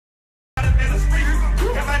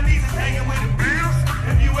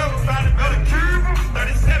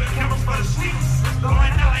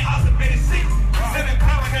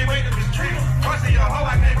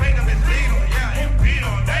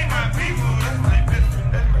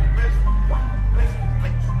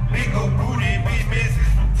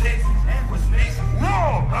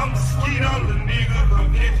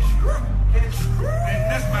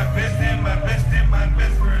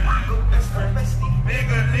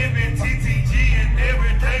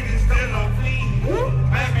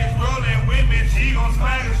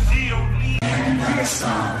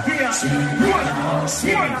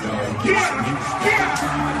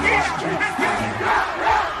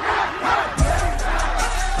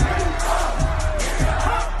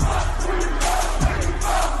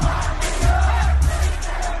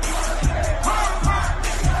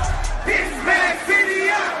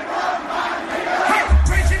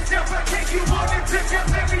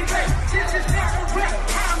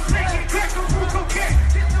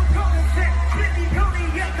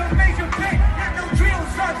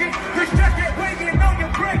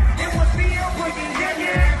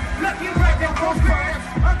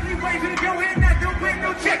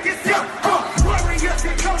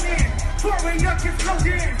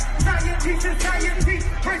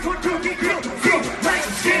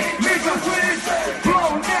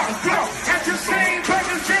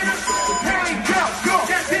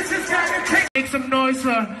Make some noise for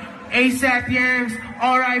A AP Yams,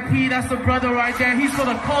 R.I.P. That's the brother right there. He's for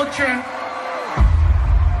the culture.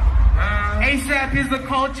 ASAP is the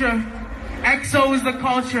culture. XO is the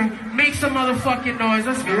culture. Make some motherfucking noise.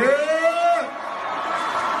 Let's go. Yeah.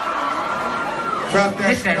 Drop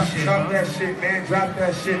that shit, drop that shit, man. Drop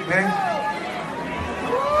that shit, man.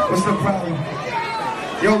 What's the problem?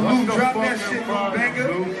 Yo, Luke, drop that shit, Luke, banger.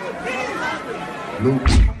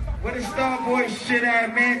 Luke. Where the Starboy shit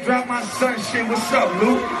at, man? Drop my son shit. What's up,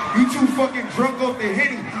 Luke? You too fucking drunk off the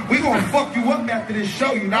Henny. We gonna fuck you up after this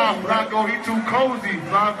show, you know? Nah, Blanco, he too cozy,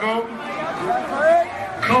 Blanco.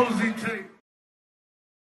 Cozy tape.